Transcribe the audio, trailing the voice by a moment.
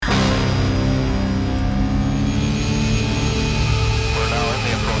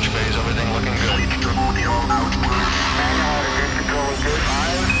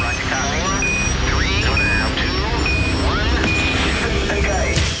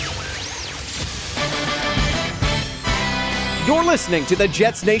You're listening to the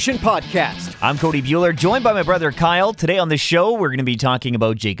Jets Nation podcast. I'm Cody Bueller, joined by my brother Kyle. Today on the show, we're going to be talking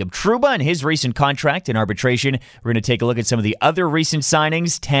about Jacob Trouba and his recent contract in arbitration. We're going to take a look at some of the other recent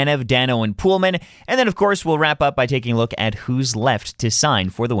signings, Tanev, Dano, and Poolman. And then, of course, we'll wrap up by taking a look at who's left to sign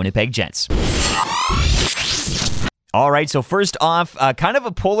for the Winnipeg Jets. All right, so first off, kind of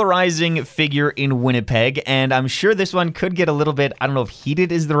a polarizing figure in Winnipeg, and I'm sure this one could get a little bit, I don't know if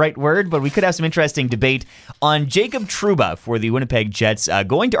heated is the right word, but we could have some interesting debate on Jacob Trouba for the Winnipeg Jets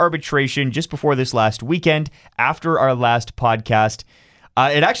going to arbitration just before this last weekend after our last podcast.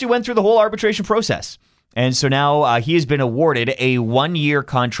 It actually went through the whole arbitration process. And so now he has been awarded a one-year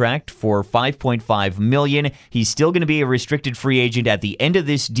contract for $5.5 million. He's still going to be a restricted free agent at the end of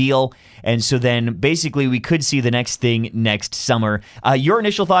this deal. And so then basically we could see the next thing next summer. Your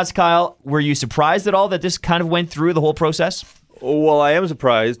initial thoughts, Kyle, were you surprised at all that this kind of went through the whole process? Well, I am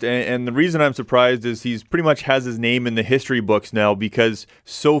surprised, and the reason I'm surprised is he's pretty much has his name in the history books now because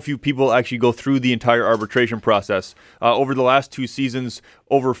so few people actually go through the entire arbitration process. Over the last two seasons,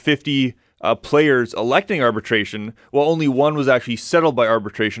 over 50 players electing arbitration. Well, only one was actually settled by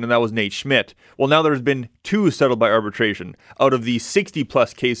arbitration, and that was Nate Schmidt. Well, now there's been two settled by arbitration out of the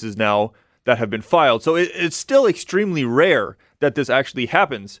 60-plus cases now that have been filed. So it's still extremely rare that this actually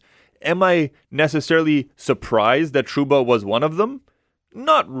happens. Am I necessarily surprised that Trouba was one of them?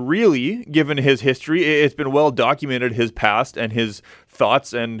 Not really, given his history. It's been well documented, his past and his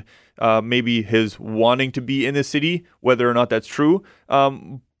thoughts and maybe his wanting to be in the city, whether or not that's true.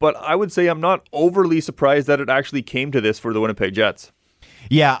 But I would say I'm not overly surprised that it actually came to this for the Winnipeg Jets.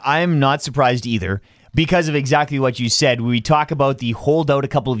 Yeah, I'm not surprised either because of exactly what you said. We talk about the holdout a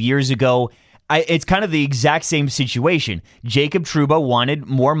couple of years ago. It's kind of the exact same situation. Jacob Trouba wanted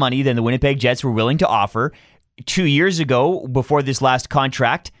more money than the Winnipeg Jets were willing to offer. 2 years ago, before this last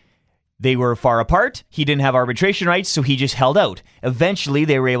contract, they were far apart. He didn't have arbitration rights, so he just held out. Eventually,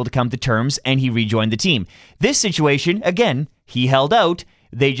 they were able to come to terms, and he rejoined the team. This situation, again, he held out.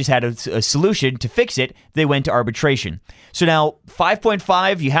 They just had a solution to fix it. They went to arbitration. So now,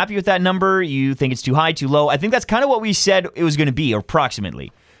 5.5, you happy with that number? You think it's too high, too low? I think that's kind of what we said it was going to be, or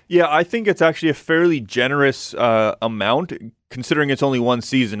approximately. Yeah, I think it's actually a fairly generous amount, considering it's only one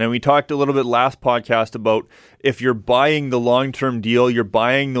season. And we talked a little bit last podcast about if you're buying the long-term deal, you're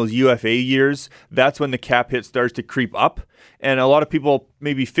buying those UFA years, that's when the cap hit starts to creep up. And a lot of people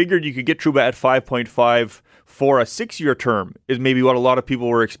maybe figured you could get Trouba at 5.5 for a 6-year term is maybe what a lot of people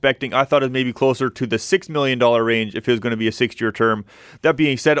were expecting. I thought it was maybe closer to the $6 million range if it was going to be a 6-year term. That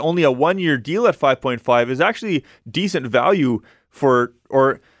being said, only a 1-year deal at 5.5 is actually decent value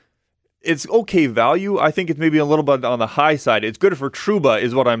it's okay value. I think it's maybe a little bit on the high side. It's good for Trouba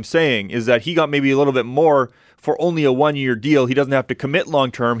is what I'm saying, is that he got maybe a little bit more for only a 1-year deal. He doesn't have to commit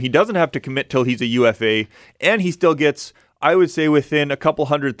long-term. He doesn't have to commit till he's a UFA, and he still gets, I would say, within a couple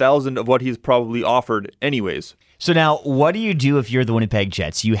 $100,000 of what he's probably offered anyways. So now, what do you do if you're the Winnipeg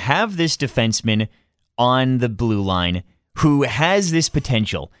Jets? You have this defenseman on the blue line who has this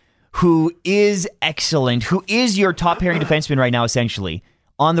potential, who is excellent, who is your top pairing defenseman right now, essentially,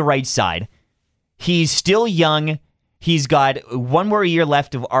 on the right side. He's still young. He's got one more year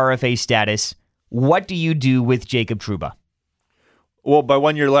left of RFA status. What do you do with Jacob Trouba? Well, by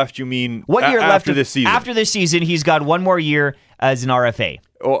 1 year left, you mean what year left after this season? After this season, he's got one more year as an RFA.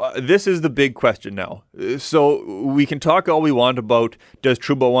 Well, this is the big question now. So we can talk all we want about does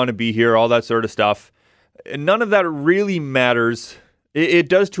Trouba want to be here, all that sort of stuff. None of that really matters. It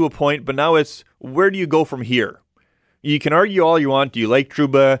does to a point, but now it's where do you go from here? You can argue all you want. Do you like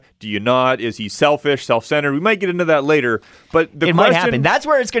Trouba? Do you not? Is he selfish, self-centered? We might get into that later. But it might happen. That's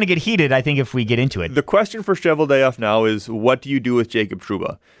where it's going to get heated, I think, if we get into it. The question for Cheveldayoff now is, what do you do with Jacob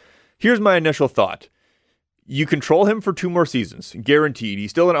Trouba? Here's my initial thought. You control him for 2 more seasons, guaranteed.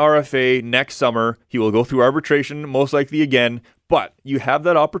 He's still an RFA next summer. He will go through arbitration, most likely again. But you have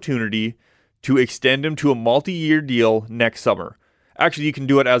that opportunity to extend him to a multi-year deal next summer. Actually, you can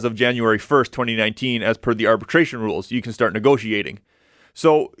do it as of January 1st, 2019, as per the arbitration rules. You can start negotiating.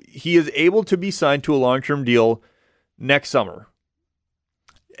 So he is able to be signed to a long-term deal next summer.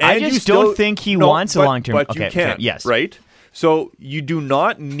 And I just don't think he wants a long-term deal. But you can, yes. Right? So you do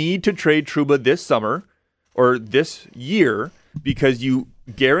not need to trade Trouba this summer or this year because you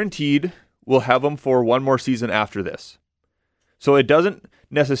guaranteed will have him for one more season after this. So it doesn't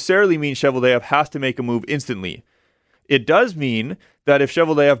necessarily mean Cheveldayoff has to make a move instantly. It does mean that if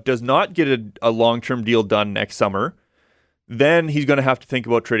Cheveldayoff does not get a long-term deal done next summer, then he's going to have to think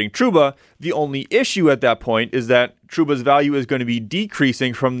about trading Trouba. The only issue at that point is that Trouba's value is going to be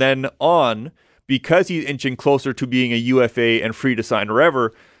decreasing from then on because he's inching closer to being a UFA and free to sign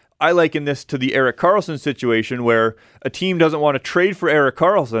wherever. I liken this to the Erik Karlsson situation where a team doesn't want to trade for Erik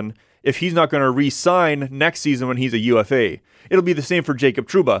Karlsson if he's not going to re-sign next season when he's a UFA. It'll be the same for Jacob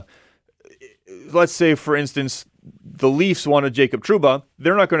Trouba. Let's say, for instance, the Leafs wanted Jacob Trouba.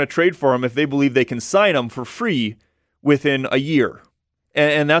 They're not going to trade for him if they believe they can sign him for free within a year.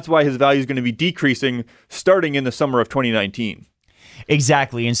 And that's why his value is going to be decreasing starting in the summer of 2019.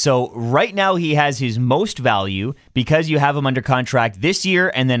 Exactly. And so right now he has his most value because you have him under contract this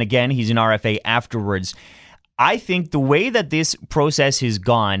year, and then again, he's an RFA afterwards. I think the way that this process has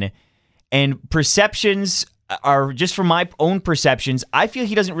gone, and perceptions are just from my own perceptions, I feel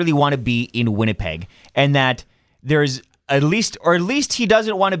he doesn't really want to be in Winnipeg, and that there's at least he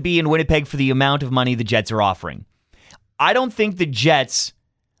doesn't want to be in Winnipeg for the amount of money the Jets are offering. I don't think the Jets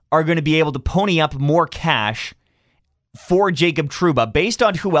are going to be able to pony up more cash for Jacob Trouba based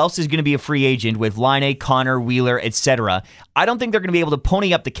on who else is going to be a free agent with Laine, Connor, Wheeler, etc. I don't think they're going to be able to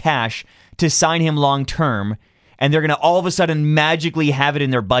pony up the cash to sign him long term, and they're going to all of a sudden magically have it in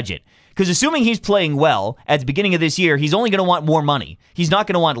their budget. Because assuming he's playing well at the beginning of this year, he's only going to want more money. He's not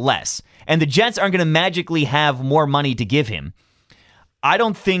going to want less. And the Jets aren't going to magically have more money to give him. I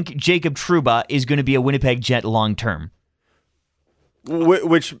don't think Jacob Trouba is going to be a Winnipeg Jet long term.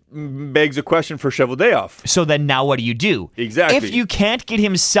 Which begs a question for Cheveldayoff. So then now what do you do? Exactly. If you can't get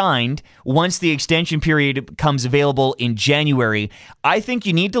him signed once the extension period becomes available in January, I think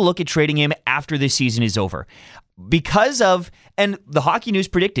you need to look at trading him after this season is over. Because of, and the Hockey News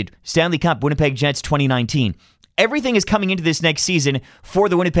predicted, Stanley Cup, Winnipeg Jets 2019. Everything is coming into this next season for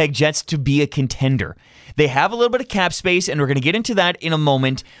the Winnipeg Jets to be a contender. They have a little bit of cap space, and we're going to get into that in a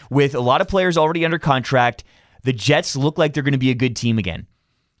moment with a lot of players already under contract. The Jets look like they're going to be a good team again.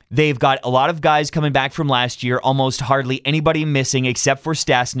 They've got a lot of guys coming back from last year, almost hardly anybody missing except for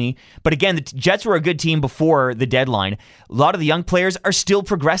Stastny. But again, the Jets were a good team before the deadline. A lot of the young players are still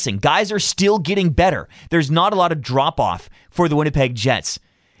progressing. Guys are still getting better. There's not a lot of drop-off for the Winnipeg Jets.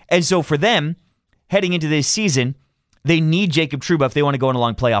 And so for them, heading into this season, they need Jacob Trouba if they want to go on a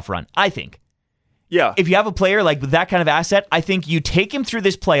long playoff run, I think. Yeah. If you have a player like with that kind of asset, I think you take him through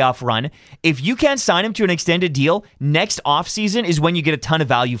this playoff run. If you can't sign him to an extended deal, next offseason is when you get a ton of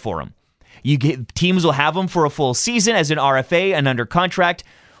value for him. Teams will have him for a full season as an RFA and under contract.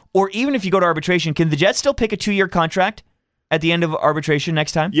 Or even if you go to arbitration, can the Jets still pick a 2-year contract at the end of arbitration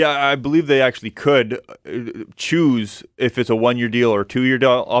next time? Yeah, I believe they actually could choose if it's a 1-year deal or a 2-year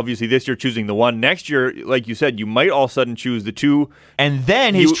deal. Obviously, this year choosing the 1. Next year, like you said, you might all of a sudden choose the 2. And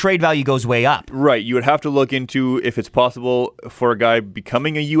then his trade value goes way up. Right. You would have to look into if it's possible for a guy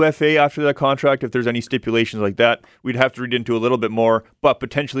becoming a UFA after that contract, if there's any stipulations like that. We'd have to read into a little bit more, but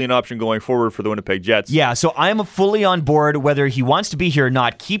potentially an option going forward for the Winnipeg Jets. Yeah, so I'm fully on board whether he wants to be here or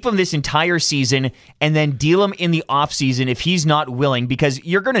not. Keep him this entire season and then deal him in the offseason if he's not willing, because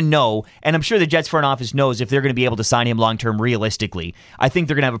you're going to know, and I'm sure the Jets front office knows if they're going to be able to sign him long-term realistically. I think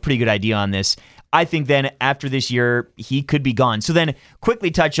they're going to have a pretty good idea on this. I think then after this year, he could be gone. So then quickly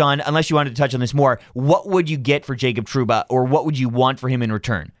touch on, unless you wanted to touch on this more, what would you get for Jacob Trouba, or what would you want for him in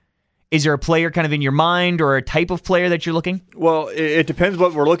return? Is there a player kind of in your mind or a type of player that you're looking? Well, it depends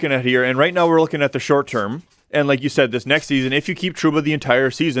what we're looking at here. And right now we're looking at the short term. And like you said, this next season, if you keep Trouba the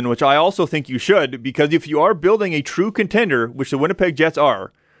entire season, which I also think you should, because if you are building a true contender, which the Winnipeg Jets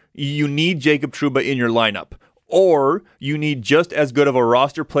are, you need Jacob Trouba in your lineup. Or you need just as good of a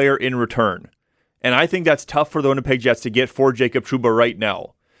roster player in return. And I think that's tough for the Winnipeg Jets to get for Jacob Trouba right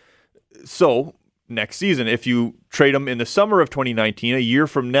now. So next season, if you trade him in the summer of 2019, a year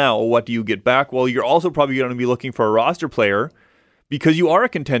from now, what do you get back? Well, you're also probably going to be looking for a roster player because you are a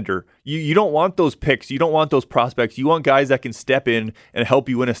contender. You don't want those picks. You don't want those prospects. You want guys that can step in and help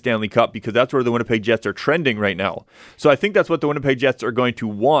you win a Stanley Cup, because that's where the Winnipeg Jets are trending right now. So I think that's what the Winnipeg Jets are going to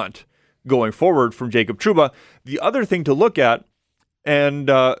want going forward from Jacob Trouba. The other thing to look at,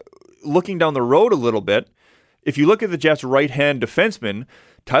 and looking down the road a little bit, if you look at the Jets' right-hand defenseman,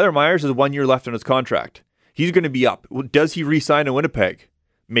 Tyler Myers has 1 year left on his contract. He's going to be up. Does he re-sign in Winnipeg?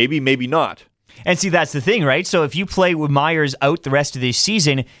 Maybe, maybe not. And see, that's the thing, right? So if you play with Myers out the rest of this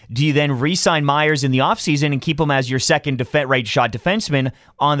season, do you then re-sign Myers in the offseason and keep him as your second right-shot defenseman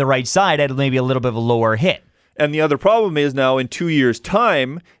on the right side at maybe a little bit of a lower hit? And the other problem is now in 2 years'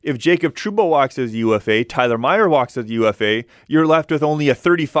 time, if Jacob Trouba walks as UFA, Tyler Myers walks as UFA, you're left with only a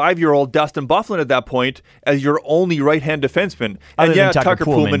 35-year-old Dustin Byfuglien at that point as your only right-hand defenseman. Other and yeah, than Tucker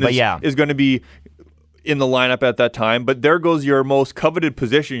Poolman is going to be in the lineup at that time, but there goes your most coveted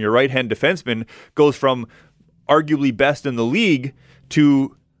position. Your right-hand defenseman goes from arguably best in the league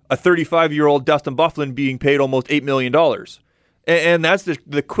to a 35-year-old Dustin Byfuglien being paid almost $8 million. And that's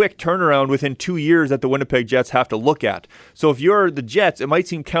the quick turnaround within 2 years that the Winnipeg Jets have to look at. So if you're the Jets, it might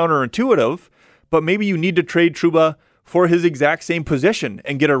seem counterintuitive, but maybe you need to trade Trouba for his exact same position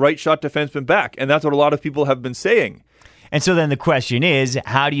and get a right shot defenseman back. And that's what a lot of people have been saying. And so then the question is,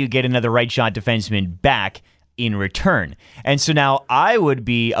 how do you get another right shot defenseman back in return? And so now I would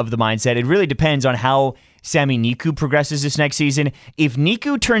be of the mindset, it really depends on how Sami Niku progresses this next season. If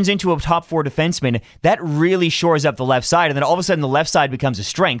Niku turns into a top 4 defenseman, that really shores up the left side. And then all of a sudden the left side becomes a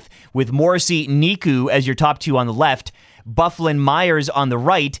strength with Morrissey, Niku as your top 2 on the left, Byfuglien, Myers on the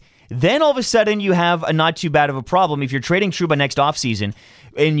right. Then all of a sudden you have a not too bad of a problem. If you're trading Trouba next offseason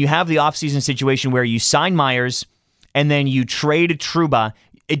and you have the offseason situation where you sign Myers and then you trade Trouba,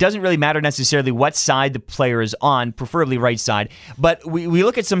 it doesn't really matter necessarily what side the player is on, preferably right side. But we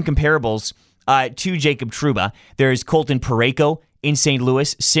look at some comparables to Jacob Trouba. There's Colton Parayko in St.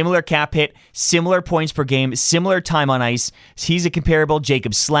 Louis, similar cap hit, similar points per game, similar time on ice. He's a comparable.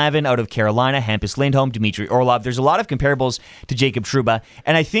 Jacob Slavin out of Carolina, Hampus Lindholm, Dmitry Orlov. There's a lot of comparables to Jacob Trouba.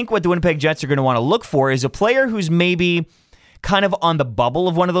 And I think what the Winnipeg Jets are going to want to look for is a player who's maybe kind of on the bubble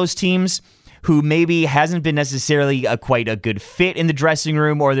of one of those teams, who maybe hasn't been necessarily quite a good fit in the dressing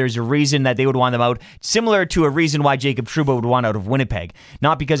room, or there's a reason that they would want them out, similar to a reason why Jacob Trouba would want out of Winnipeg.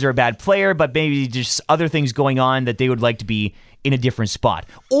 Not because they're a bad player, but maybe just other things going on that they would like to be in a different spot.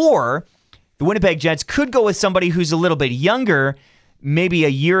 Or the Winnipeg Jets could go with somebody who's a little bit younger, maybe a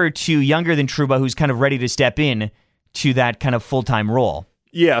year or two younger than Trouba, who's kind of ready to step in to that kind of full-time role.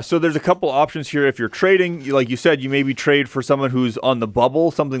 Yeah, so there's a couple options here. If you're trading, like you said, you maybe trade for someone who's on the bubble,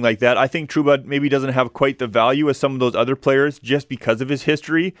 something like that. I think Trouba maybe doesn't have quite the value as some of those other players just because of his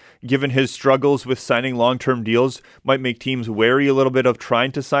history, given his struggles with signing long-term deals, might make teams wary a little bit of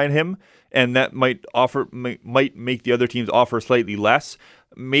trying to sign him, and that might make the other teams offer slightly less.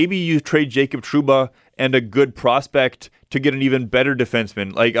 Maybe you trade Jacob Trouba and a good prospect to get an even better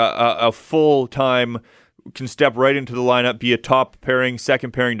defenseman, like a full-time can step right into the lineup, be a top pairing,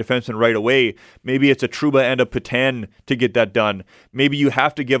 second pairing defenseman right away. Maybe it's a Trouba and a Petan to get that done. Maybe you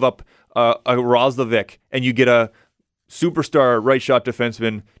have to give up a Roslovic and you get a superstar right shot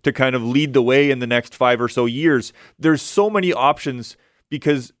defenseman to kind of lead the way in the next 5 or so years. There's so many options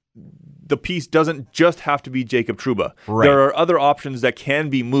because the piece doesn't just have to be Jacob Trouba. Right. There are other options that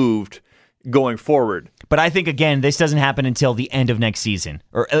can be moved going forward. But I think, again, this doesn't happen until the end of next season,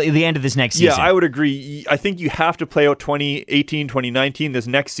 or the end of this next season. Yeah, I would agree. I think you have to play out 2018, 2019, this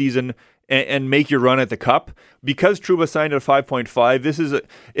next season, and make your run at the Cup. Because Trouba signed at 5.5,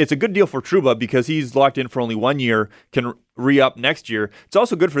 it's a good deal for Trouba because he's locked in for only 1 year, can re-up next year. It's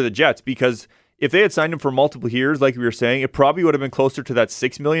also good for the Jets because if they had signed him for multiple years, like we were saying, it probably would have been closer to that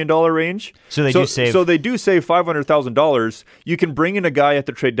 $6 million range. So they do save. So they do save $500,000. You can bring in a guy at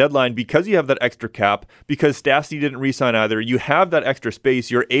the trade deadline because you have that extra cap, because Stastny didn't re-sign either. You have that extra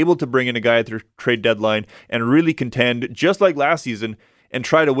space. You're able to bring in a guy at the trade deadline and really contend, just like last season, and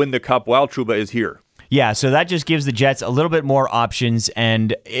try to win the Cup while Trouba is here. Yeah, so that just gives the Jets a little bit more options,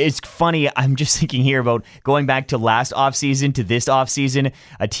 and it's funny, I'm just thinking here about going back to last offseason to this offseason,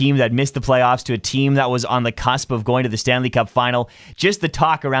 a team that missed the playoffs to a team that was on the cusp of going to the Stanley Cup final. Just the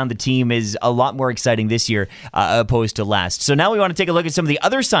talk around the team is a lot more exciting this year opposed to last. So now we want to take a look at some of the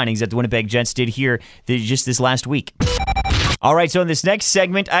other signings that the Winnipeg Jets did here just this last week. All right, so in this next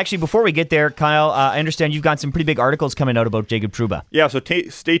segment, actually, before we get there, Kyle, I understand you've got some pretty big articles coming out about Jacob Trouba. Yeah, so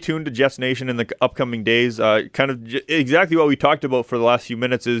stay tuned to Jets Nation in the upcoming days. Kind of exactly what we talked about for the last few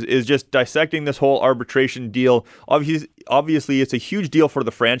minutes is just dissecting this whole arbitration deal. Obviously, it's a huge deal for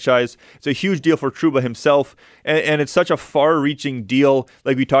the franchise. It's a huge deal for Trouba himself, and it's such a far-reaching deal.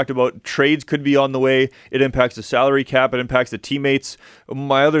 Like we talked about, trades could be on the way. It impacts the salary cap. It impacts the teammates.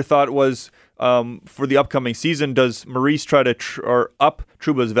 My other thought was, for the upcoming season, does Maurice try to up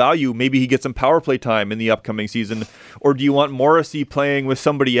Trouba's value? Maybe he gets some power play time in the upcoming season. Or do you want Morrissey playing with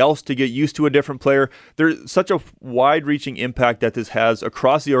somebody else to get used to a different player? There's such a wide-reaching impact that this has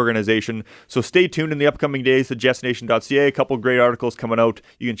across the organization. So stay tuned in the upcoming days to jetsnation.ca. A couple great articles coming out.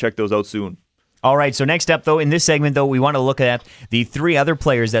 You can check those out soon. All right, so next up, though, in this segment, though, we want to look at the 3 other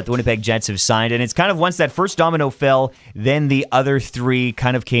players that the Winnipeg Jets have signed, and it's kind of once that first domino fell, then the other 3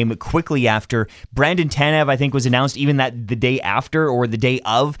 kind of came quickly after. Brandon Tanev, I think, was announced even the day after or the day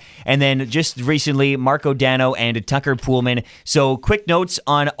of, and then just recently, Marco Dano and Tucker Poolman. So quick notes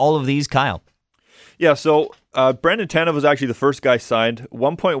on all of these, Kyle. Yeah, so Brandon Tanev was actually the first guy signed,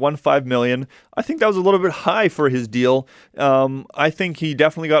 $1.15 million. I think that was a little bit high for his deal. I think he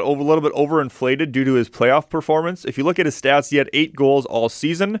definitely got a little bit overinflated due to his playoff performance. If you look at his stats, he had 8 goals all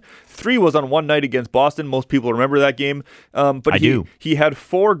season. 3 was on one night against Boston. Most people remember that game. But he had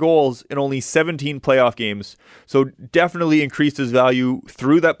 4 goals in only 17 playoff games. So definitely increased his value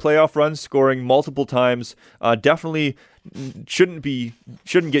through that playoff run, scoring multiple times. Definitely shouldn't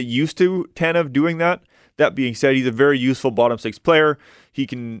get used to Tanev doing that. That being said, he's a very useful bottom 6 player. He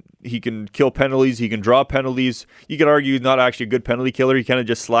can kill penalties. He can draw penalties. You could argue he's not actually a good penalty killer. He kind of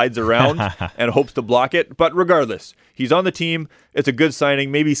just slides around and hopes to block it. But regardless, he's on the team. It's a good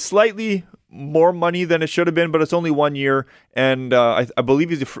signing. Maybe slightly more money than it should have been, but it's only 1 year. And I believe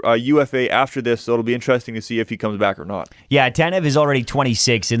he's a UFA after this, so it'll be interesting to see if he comes back or not. Yeah, Tanev is already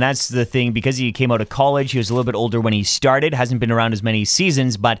 26, and that's the thing. Because he came out of college, he was a little bit older when he started. Hasn't been around as many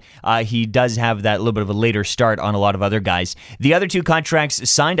seasons, but he does have that little bit of a later start on a lot of other guys. The other 2 contracts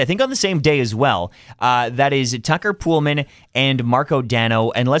signed, I think, on the same day as well. That is Tucker Poolman and Marco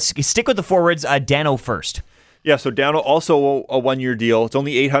Dano. And let's stick with the forwards. Dano first. Yeah, so Dano also a 1-year deal. It's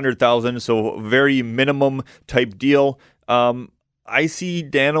only $800,000, so very minimum type deal. I see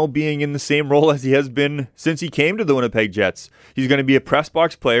Dano being in the same role as he has been since he came to the Winnipeg Jets. He's going to be a press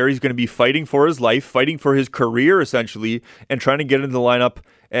box player. He's going to be fighting for his life, fighting for his career essentially, and trying to get into the lineup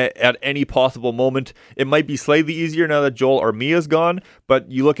at any possible moment. It might be slightly easier now that Joel Armia's gone,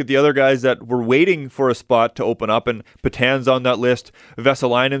 but you look at the other guys that were waiting for a spot to open up, and Petan's on that list,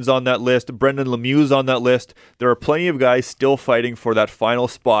 Vesalainen's on that list, Brendan Lemieux's on that list. There are plenty of guys still fighting for that final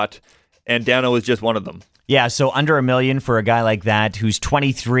spot, and Dano is just one of them. Yeah, so under $1 million for a guy like that who's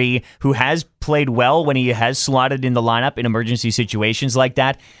 23, who has played well when he has slotted in the lineup in emergency situations like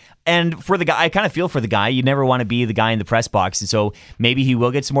that. And for the guy, I kind of feel for the guy. You never want to be the guy in the press box. And so maybe he will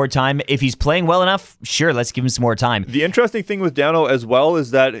get some more time. If he's playing well enough, sure, let's give him some more time. The interesting thing with Dano as well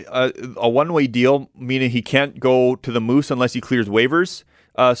is that a one-way deal, meaning he can't go to the Moose unless he clears waivers.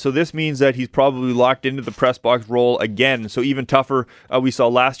 So this means that he's probably locked into the press box role again. So even tougher, we saw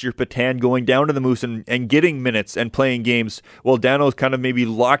last year Petan going down to the Moose and getting minutes and playing games. Well, Dano's kind of maybe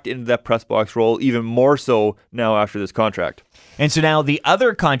locked into that press box role even more so now after this contract. And so now the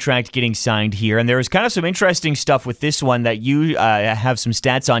other contract getting signed here, and there's kind of some interesting stuff with this one that you have some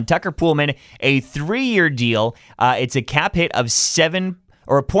stats on. Tucker Poolman, a 3-year deal. It's a cap hit of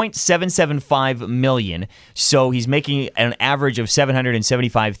 $0.775 million. So he's making an average of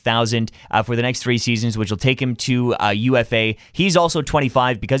 $775,000 for the next 3 seasons, which will take him to UFA. He's also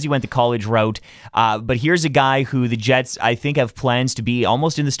 25 because he went the college route. But here's a guy who the Jets, I think, have plans to be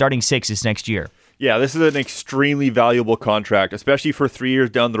almost in the starting 6 this next year. Yeah, this is an extremely valuable contract, especially for 3 years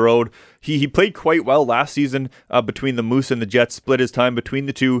down the road. He played quite well last season between the Moose and the Jets, split his time between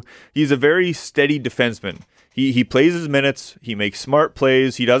the two. He's a very steady defenseman. He plays his minutes, he makes smart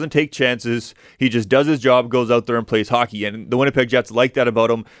plays, he doesn't take chances, he just does his job, goes out there and plays hockey. And the Winnipeg Jets like that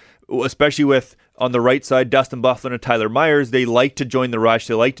about him, especially with, on the right side, Dustin Byfuglien and Tyler Myers. They like to join the rush,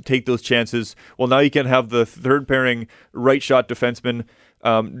 they like to take those chances. Well, now you can have the third pairing right shot defenseman.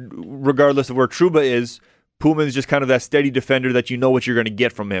 Regardless of where Trouba is, Poolman is just kind of that steady defender that you know what you're going to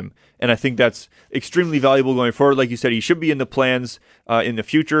get from him. And I think that's extremely valuable going forward. Like you said, he should be in the plans in the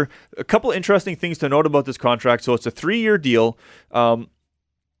future. A couple interesting things to note about this contract. So it's a 3-year deal.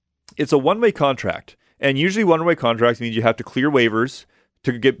 It's a one-way contract. And usually one-way contracts means you have to clear waivers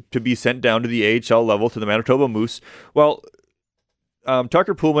to be sent down to the AHL level, to the Manitoba Moose. Well,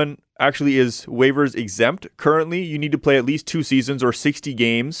 Tucker Poolman actually is waivers exempt. Currently, you need to play at least 2 seasons or 60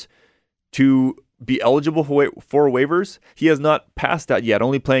 games to be eligible for waivers. He has not passed that yet,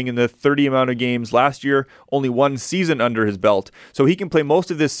 only playing in the 30 amount of games last year, only 1 season under his belt. So he can play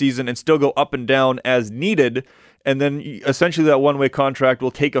most of this season and still go up and down as needed. And then essentially that one-way contract will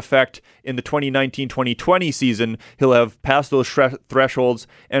take effect in the 2019-2020 season. He'll have passed those thresholds,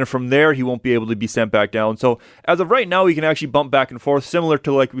 and from there he won't be able to be sent back down. So as of right now, he can actually bump back and forth, similar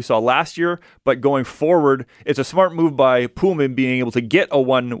to like we saw last year. But going forward, it's a smart move by Poolman being able to get a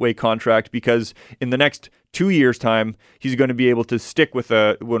one-way contract, because in the next 2 years' time, he's going to be able to stick with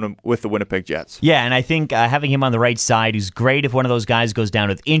the Winnipeg Jets. Yeah, and I think having him on the right side is great if one of those guys goes down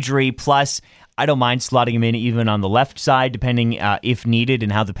with injury. Plus, I don't mind slotting him in even on the left side, depending if needed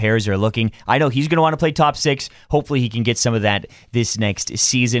and how the pairs are looking. I know he's going to want to play top 6. Hopefully he can get some of that this next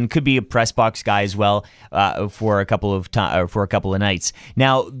season. Could be a press box guy as well for a couple of nights.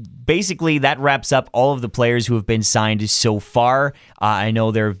 Now, basically, that wraps up all of the players who have been signed so far. I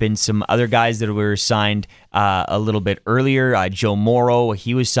know there have been some other guys that were signed a little bit earlier. Joe Morrow,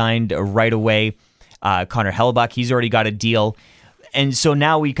 he was signed right away. Connor Hellebuyck, he's already got a deal. And so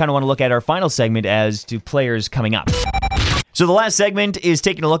now we kind of want to look at our final segment as to players coming up. So the last segment is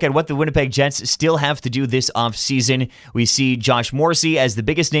taking a look at what the Winnipeg Jets still have to do this offseason. We see Josh Morrissey as the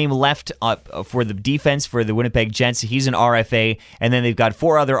biggest name left for the defense for the Winnipeg Jets. He's an RFA. And then they've got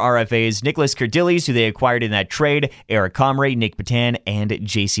 4 other RFAs. Nicholas Kerdillis, who they acquired in that trade, Eric Comrie, Nick Petan, and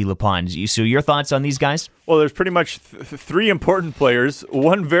JC Lepond. So your thoughts on these guys? Well, there's pretty much 3 important players,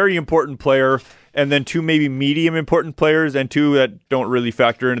 1 very important player, and then 2 maybe medium important players, and 2 that don't really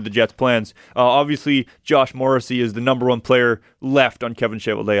factor into the Jets' plans. Obviously, Josh Morrissey is the number 1 player left on Kevin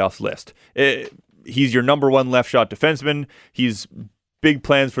Cheveldayoff's list. He's your number 1 left shot defenseman. He's big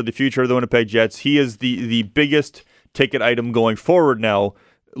plans for the future of the Winnipeg Jets. He is the biggest ticket item going forward now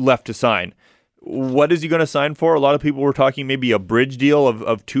left to sign. What is he going to sign for? A lot of people were talking maybe a bridge deal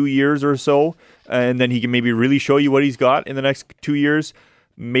of 2 years or so, and then he can maybe really show you what he's got in the next 2 years.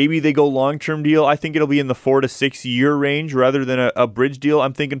 Maybe they go long-term deal. I think it'll be in the 4 to 6 year range rather than a bridge deal.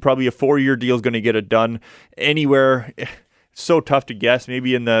 I'm thinking probably a 4-year deal is going to get it done anywhere. It's so tough to guess.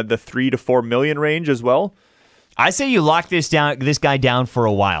 Maybe in the 3 to 4 million range as well. I say you lock this guy down for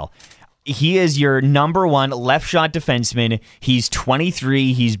a while. He is your number 1 left shot defenseman. He's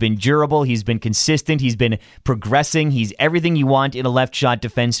 23. He's been durable. He's been consistent. He's been progressing. He's everything you want in a left shot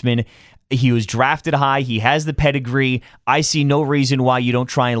defenseman. He was drafted high. He has the pedigree. I see no reason why you don't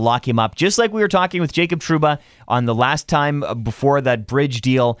try and lock him up. Just like we were talking with Jacob Trouba on the last time before that bridge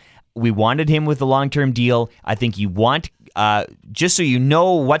deal. We wanted him with the long-term deal. I think you want, just so you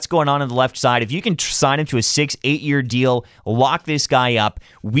know what's going on the left side, if you can sign him to a 6-8 year deal, lock this guy up.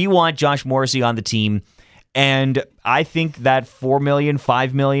 We want Josh Morrissey on the team. And I think that $4 million,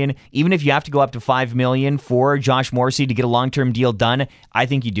 $5 million, even if you have to go up to $5 million for Josh Morrissey to get a long-term deal done, I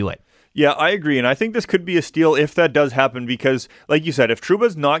think you do it. Yeah, I agree, and I think this could be a steal if that does happen because, like you said, if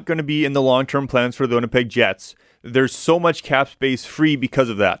Trouba's not going to be in the long-term plans for the Winnipeg Jets, there's so much cap space free because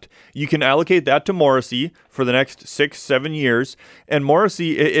of that. You can allocate that to Morrissey for the next 6-7 years, and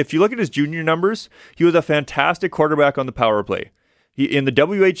Morrissey, if you look at his junior numbers, he was a fantastic quarterback on the power play. In the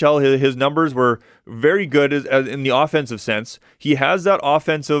WHL, his numbers were very good in the offensive sense. He has that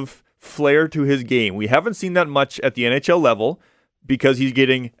offensive flair to his game. We haven't seen that much at the NHL level, because he's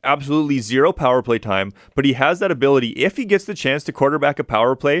getting absolutely 0 power play time, but he has that ability. If he gets the chance to quarterback a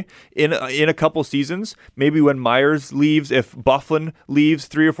power play in a couple seasons, maybe when Myers leaves, if Byfuglien leaves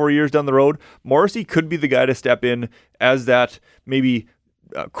 3 or 4 years down the road, Morrissey could be the guy to step in as that maybe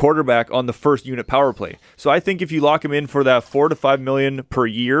quarterback on the first unit power play. So I think if you lock him in for that $4 to $5 million per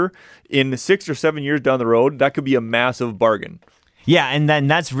year in 6 or 7 years down the road, that could be a massive bargain. Yeah, and then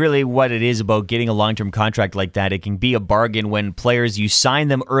that's really what it is about getting a long-term contract like that. It can be a bargain when players, you sign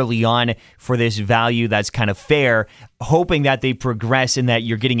them early on for this value that's kind of fair, hoping that they progress and that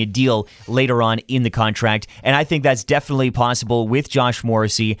you're getting a deal later on in the contract. And I think that's definitely possible with Josh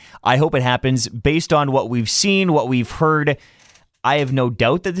Morrissey. I hope it happens based on what we've seen, what we've heard. I have no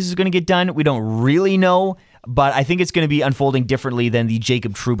doubt that this is going to get done. We don't really know, but I think it's going to be unfolding differently than the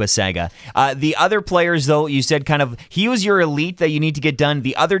Jacob Trouba saga. The other players, though, you said kind of, he was your elite that you need to get done.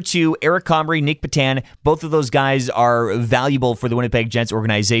 The other 2, Eric Comrie, Nick Petan, both of those guys are valuable for the Winnipeg Jets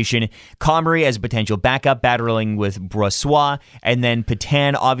organization. Comrie as a potential backup, battling with Brossoit, and then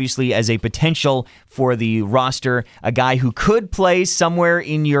Petan, obviously, as a potential for the roster, a guy who could play somewhere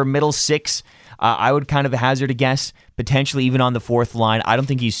in your middle 6. I would kind of hazard a guess, potentially even on the 4th line. I don't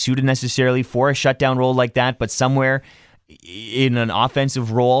think he's suited necessarily for a shutdown role like that, but somewhere in an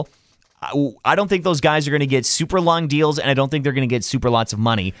offensive role. I don't think those guys are going to get super long deals, and I don't think they're going to get super lots of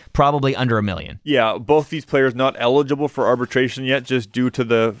money, probably under $1 million. Yeah, both these players not eligible for arbitration yet, just due to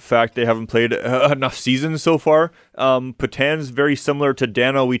the fact they haven't played enough seasons so far. Petan's very similar to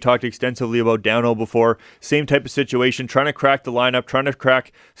Dano. We talked extensively about Dano before. Same type of situation, trying to crack the lineup, trying to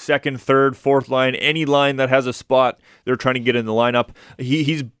crack 2nd, 3rd, 4th line, any line that has a spot, they're trying to get in the lineup.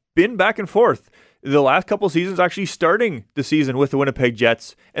 He's been back and forth. The last couple seasons actually starting the season with the Winnipeg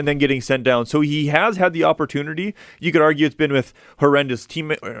Jets and then getting sent down. So he has had the opportunity. You could argue it's been with horrendous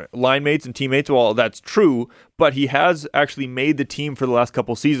line mates and teammates. Well, that's true, but he has actually made the team for the last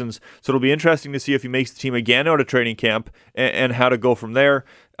couple seasons. So it'll be interesting to see if he makes the team again out of training camp and how to go from there.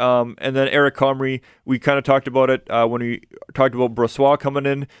 And then Eric Comrie, we kind of talked about it when we talked about Brossoit coming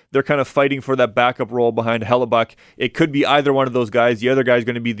in. They're kind of fighting for that backup role behind Hellebuck. It could be either one of those guys. The other guy is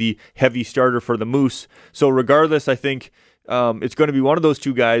going to be the heavy starter for the Moose. So regardless, I think it's going to be one of those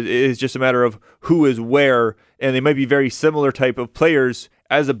 2 guys. It's just a matter of who is where, and they might be very similar type of players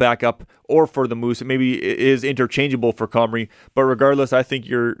as a backup or for the Moose. It maybe is interchangeable for Comrie, but regardless, I think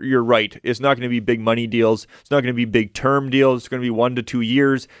you're right. It's not going to be big money deals. It's not going to be big term deals. It's going to be 1 to 2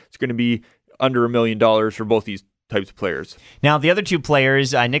 years. It's going to be under $1 million for both these types of players. Now, the other two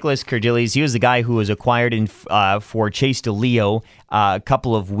players, Nicholas Kirdiles, he was the guy who was acquired for Chase DeLeo a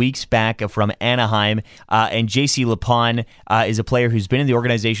couple of weeks back from Anaheim. And JC Lepon is a player who's been in the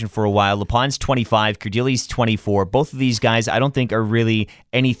organization for a while. Lepon's 25, Kirdiles 24. Both of these guys, I don't think, are really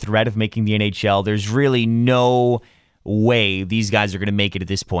any threat of making the NHL. There's really no way these guys are going to make it at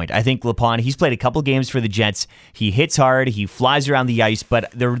this point. I think Lepon, he's played a couple games for the Jets. He hits hard, he flies around the ice,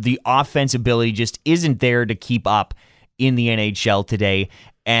 but the offense ability just isn't there to keep up in the NHL today.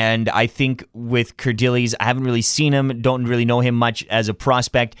 And I think with Kirdiles, I haven't really seen him, don't really know him much as a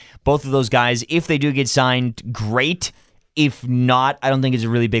prospect. Both of those guys, if they do get signed, great. If not, I don't think it's a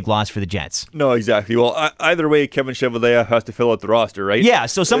really big loss for the Jets. No, exactly. Well, either way, Kevin Cheveldayoff has to fill out the roster, right? Yeah,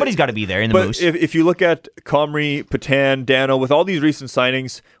 so somebody's got to be there in the but Moose. If you look at Comrie, Petan, Dano, with all these recent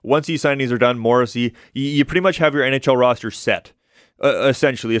signings, once these signings are done, Morrissey, you pretty much have your NHL roster set.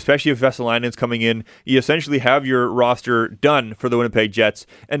 Essentially, especially if Vesalainen's coming in, you essentially have your roster done for the Winnipeg Jets,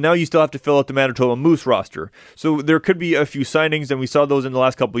 and now you still have to fill out the Manitoba Moose roster. So there could be a few signings, and we saw those in the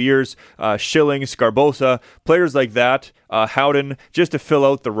last couple of years. Schilling, Scarbosa, players like that, Howden, just to fill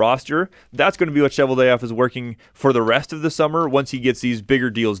out the roster. That's going to be what Cheveldayoff is working for the rest of the summer once he gets these bigger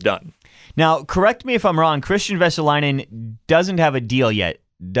deals done. Now, correct me if I'm wrong, Christian Vesalainen doesn't have a deal yet,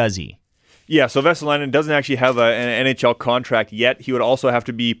 does he? Yeah, so Vesalainen doesn't actually have an NHL contract yet. He would also have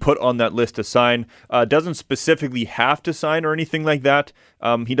to be put on that list to sign. Doesn't specifically have to sign or anything like that.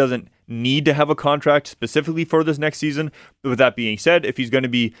 He doesn't need to have a contract specifically for this next season. But with that being said, if he's going to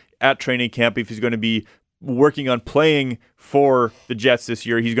be at training camp, if he's going to be working on playing for the Jets this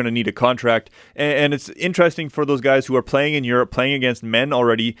year, he's going to need a contract. And it's interesting for those guys who are playing in Europe, playing against men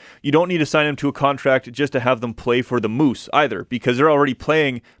already. You don't need to sign them to a contract just to have them play for the Moose either, because they're already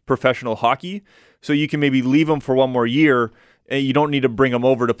playing professional hockey. So you can maybe leave them for one more year. You don't need to bring him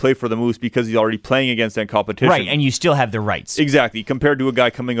over to play for the Moose because he's already playing against that competition. Right, and you still have the rights. Exactly, compared to a guy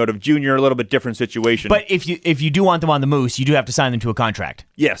coming out of junior, a little bit different situation. But if you do want them on the Moose, you do have to sign them to a contract.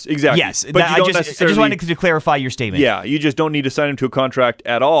 Yes, exactly. Yes, but I just wanted to clarify your statement. Yeah, you just don't need to sign him to a contract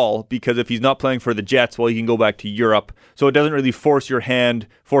at all, because if he's not playing for the Jets, well, he can go back to Europe. So it doesn't really force your hand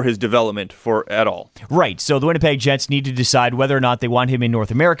for his development at all. Right, so the Winnipeg Jets need to decide whether or not they want him in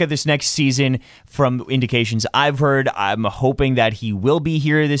North America this next season. From indications I've heard, I'm hoping that he will be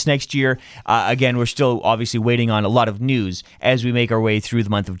here this next year. Again, we're still obviously waiting on a lot of news as we make our way through the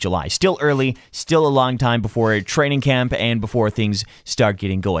month of July. Still early, still a long time before training camp and before things start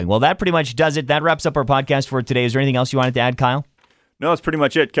getting going. Well, that pretty much does it. That wraps up our podcast for today. Is there anything else you wanted to add, Kyle? No, that's pretty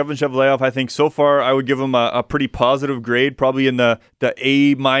much it. Kevin Cheveldayoff, I think so far I would give him a pretty positive grade, probably in the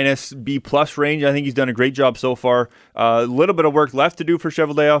A-, B+ range. I think he's done a great job so far. A little bit of work left to do for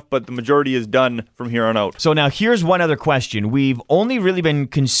Cheveldayoff, but the majority is done from here on out. So now here's one other question. We've only really been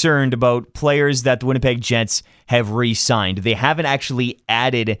concerned about players that the Winnipeg Jets have re-signed. They haven't actually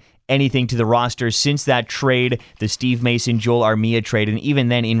added anything to the roster since that trade, the Steve Mason, Joel Armia trade, and even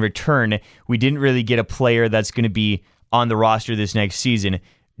then in return, we didn't really get a player that's going to be on the roster this next season.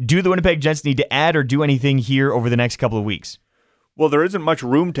 Do the Winnipeg Jets need to add or do anything here over the next couple of weeks? Well, there isn't much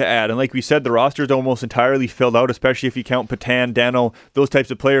room to add. And like we said, the roster is almost entirely filled out, especially if you count Petan, Dano, those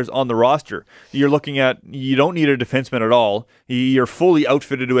types of players on the roster. You're looking at, you don't need a defenseman at all. You're fully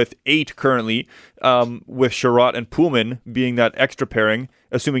outfitted with 8 currently, with Sherratt and Pullman being that extra pairing,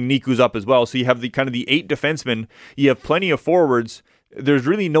 assuming Niku's up as well. So you have the kind of the 8 defensemen. You have plenty of forwards. There's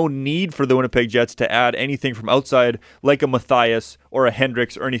really no need for the Winnipeg Jets to add anything from outside, like a Matthias or a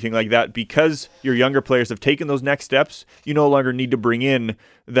Hendricks or anything like that, because your younger players have taken those next steps. You no longer need to bring in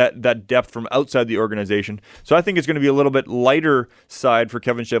that depth from outside the organization. So I think it's going to be a little bit lighter side for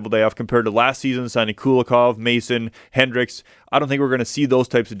Kevin Cheveldayoff compared to last season, signing Kulikov, Mason, Hendricks. I don't think we're going to see those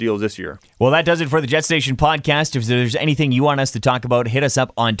types of deals this year. Well, that does it for the Jets Nation podcast. If there's anything you want us to talk about, hit us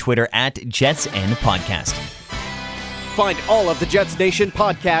up on Twitter at JetsNPodcast. Find all of the Jets Nation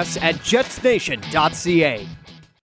podcasts at jetsnation.ca.